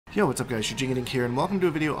Yo, what's up guys, Shujinkydink here, and welcome to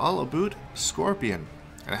a video all about Scorpion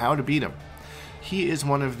and how to beat him. He is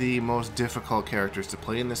one of the most difficult characters to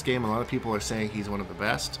play in this game. A lot of people are saying he's one of the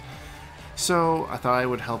best. So I thought I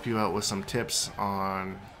would help you out with some tips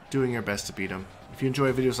on doing your best to beat him. If you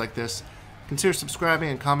enjoy videos like this, consider subscribing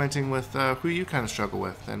and commenting with who you kind of struggle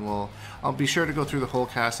with, and I'll be sure to go through the whole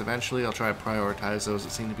cast eventually. I'll try to prioritize those that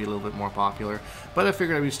seem to be a little bit more popular, but I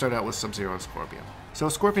figured I would start out with Sub-Zero and Scorpion. So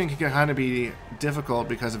Scorpion can kind of be difficult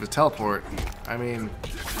because of his teleport. I mean,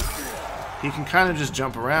 he can kind of just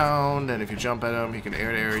jump around, and if you jump at him, he can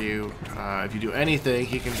air you. If you do anything,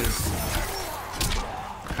 he can just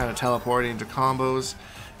kind of teleport into combos.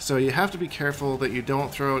 So you have to be careful that you don't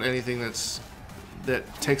throw out anything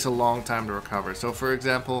that takes a long time to recover. So for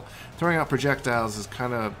example, throwing out projectiles is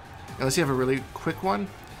kind of, unless you have a really quick one,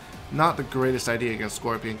 not the greatest idea against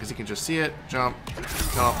Scorpion, because you can just see it, jump,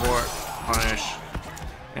 teleport, punish,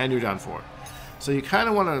 and you're done for. So you kind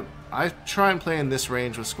of want to, I try and play in this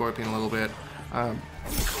range with Scorpion a little bit.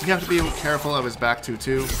 You have to be careful of his back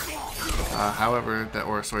 2-2. However,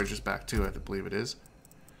 just back 2, I believe it is.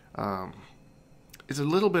 It's a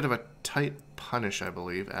little bit of a tight punish, I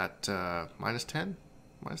believe, at minus 10?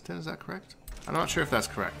 Minus 10, is that correct? I'm not sure if that's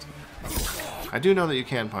correct. I do know that you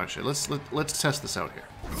can punish it. Let's test this out here.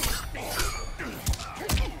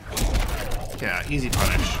 Yeah, easy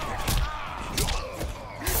punish.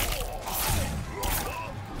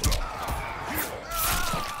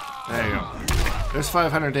 There you go. There's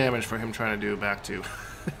 500 damage for him trying to do back 2.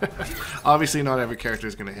 Obviously, not every character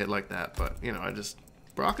is going to hit like that, but, you know,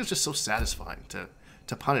 Brock is just so satisfying to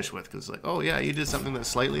punish with, because it's like, oh yeah, you did something that's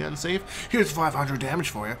slightly unsafe, here's 500 damage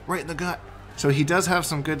for you, right in the gut. So he does have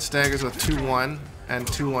some good staggers with 2-1 and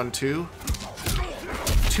 2-1-2.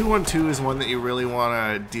 2-1-2 is one that you really want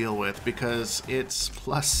to deal with, because it's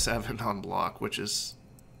 +7 on block, which is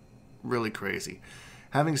really crazy.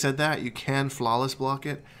 Having said that, you can flawless block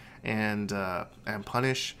it and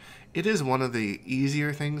punish. It is one of the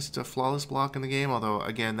easier things to flawless block in the game, although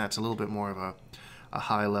again, that's a little bit more of a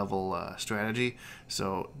high level strategy.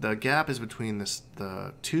 So the gap is between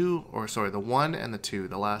the 1 and the 2,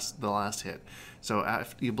 the last hit. So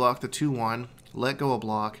after you block the 2-1, let go of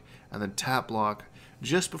block, and then tap block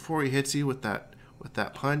just before he hits you with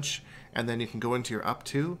that punch, and then you can go into your up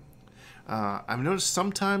 2. I've noticed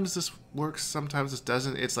sometimes this works, sometimes this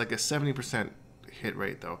doesn't. It's like a 70% hit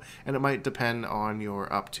rate though, and it might depend on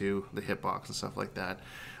your up 2, the hitbox and stuff like that.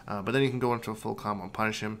 But then you can go into a full combo and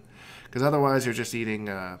punish him, because otherwise you're just eating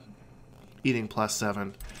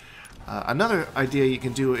 +7. Another idea you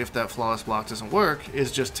can do if that flawless block doesn't work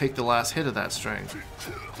is just take the last hit of that string,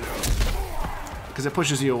 because it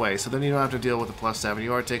pushes you away. So then you don't have to deal with the +7.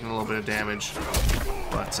 You are taking a little bit of damage,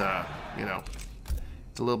 but you know,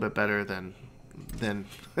 it's a little bit better than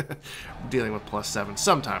dealing with +7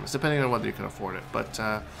 sometimes, depending on whether you can afford it.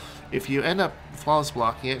 But if you end up flawless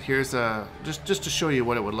blocking it, here's just to show you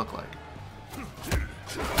what it would look like.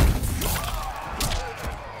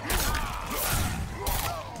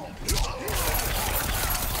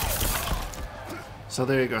 So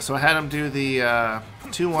there you go. So I had him do the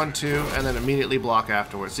 2-1-2 and then immediately block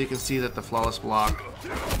afterwards. So you can see that the flawless block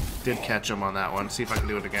did catch him on that one. See if I can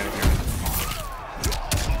do it again here.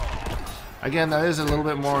 Again, that is a little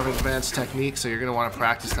bit more of an advanced technique, so you're going to want to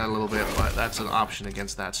practice that a little bit, but that's an option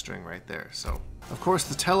against that string right there. So, of course,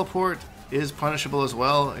 the teleport is punishable as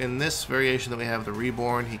well. In this variation that we have, the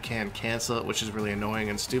Reborn, he can cancel it, which is really annoying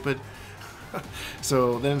and stupid.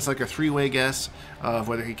 So then it's like a three-way guess of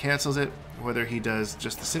whether he cancels it, whether he does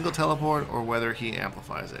just the single teleport, or whether he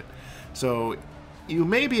amplifies it. So you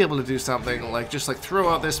may be able to do something like just throw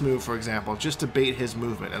out this move, for example, just to bait his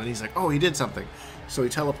movement, and then he's like, oh, he did something. So he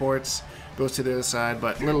teleports, goes to the other side,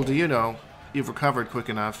 but little do you know, you've recovered quick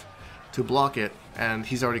enough to block it, and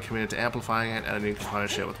he's already committed to amplifying it, and then you can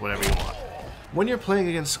punish it with whatever you want. When you're playing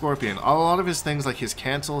against Scorpion, a lot of his things like his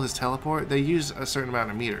cancel, his teleport, they use a certain amount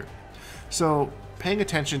of meter. So paying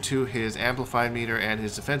attention to his amplified meter and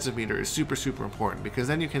his defensive meter is super, super important, because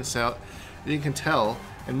then you can tell,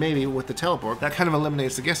 and maybe with the teleport, that kind of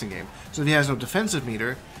eliminates the guessing game. So if he has no defensive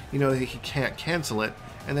meter, you know that he can't cancel it,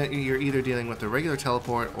 and then you're either dealing with the regular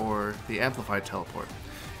teleport or the amplified teleport.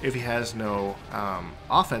 If he has no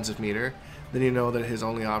offensive meter, then you know that his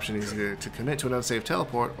only option is either to commit to an unsafe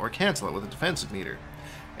teleport or cancel it with a defensive meter.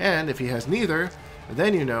 And if he has neither,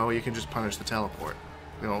 then you know you can just punish the teleport.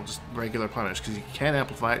 You know, just regular punish, because you can't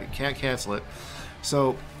amplify it, you can't cancel it.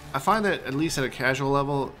 So I find that, at least at a casual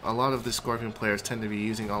level, a lot of the Scorpion players tend to be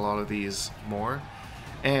using a lot of these more.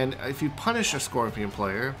 And if you punish a Scorpion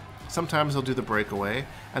player, sometimes they'll do the breakaway,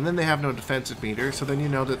 and then they have no defensive meter, so then you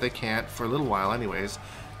know that they can't, for a little while anyways,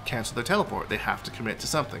 cancel their teleport. They have to commit to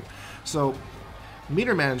something. So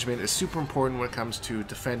meter management is super important when it comes to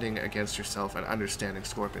defending against yourself and understanding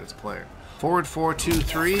Scorpion as a player. Forward 4, 2,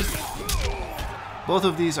 3. Both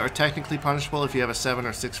of these are technically punishable if you have a 7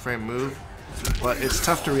 or 6 frame move, but it's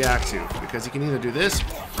tough to react to because you can either do this,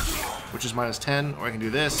 which is -10, or you can do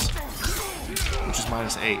this, which is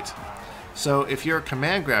 -8. So if you're a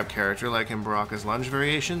command grab character, like in Baraka's lunge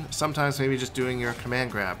variation, sometimes maybe just doing your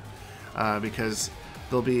command grab, because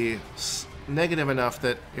they'll be negative enough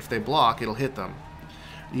that if they block, it'll hit them.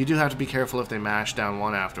 You do have to be careful if they mash down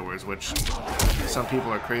 1 afterwards, which some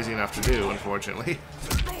people are crazy enough to do, unfortunately.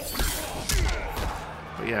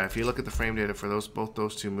 But yeah, if you look at the frame data for both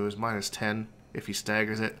those two moves, -10 if he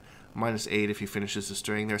staggers it, -8 if he finishes the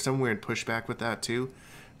string. There's some weird pushback with that too,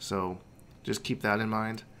 so just keep that in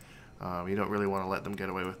mind. You don't really want to let them get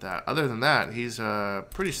away with that. Other than that, he's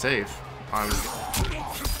pretty safe on...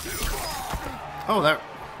 Oh, that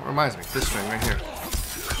reminds me, this string right here.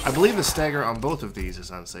 I believe the stagger on both of these is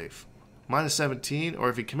unsafe. -17, or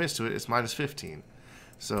if he commits to it, it's -15.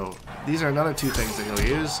 So these are another two things that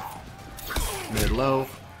he'll use. Mid-low.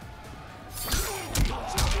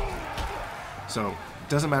 So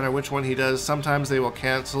doesn't matter which one he does. Sometimes they will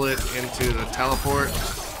cancel it into the teleport,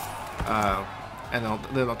 and then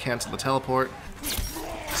they'll cancel the teleport.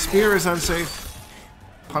 Spear is unsafe.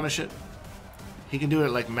 Punish it. He can do it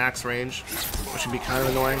at like max range, which can be kind of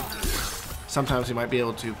annoying. Sometimes he might be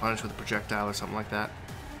able to punish with a projectile or something like that,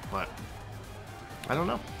 but I don't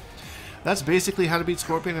know. That's basically how to beat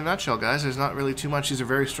Scorpion in a nutshell, guys. There's not really too much. He's a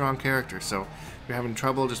very strong character, so if you're having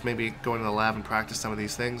trouble, just maybe go into the lab and practice some of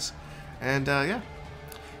these things. And yeah,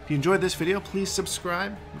 if you enjoyed this video, please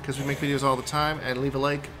subscribe, because we make videos all the time, and leave a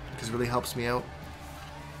like, because it really helps me out.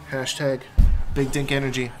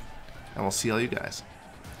 #BigDinkEnergy, and we'll see all you guys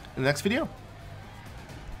in the next video.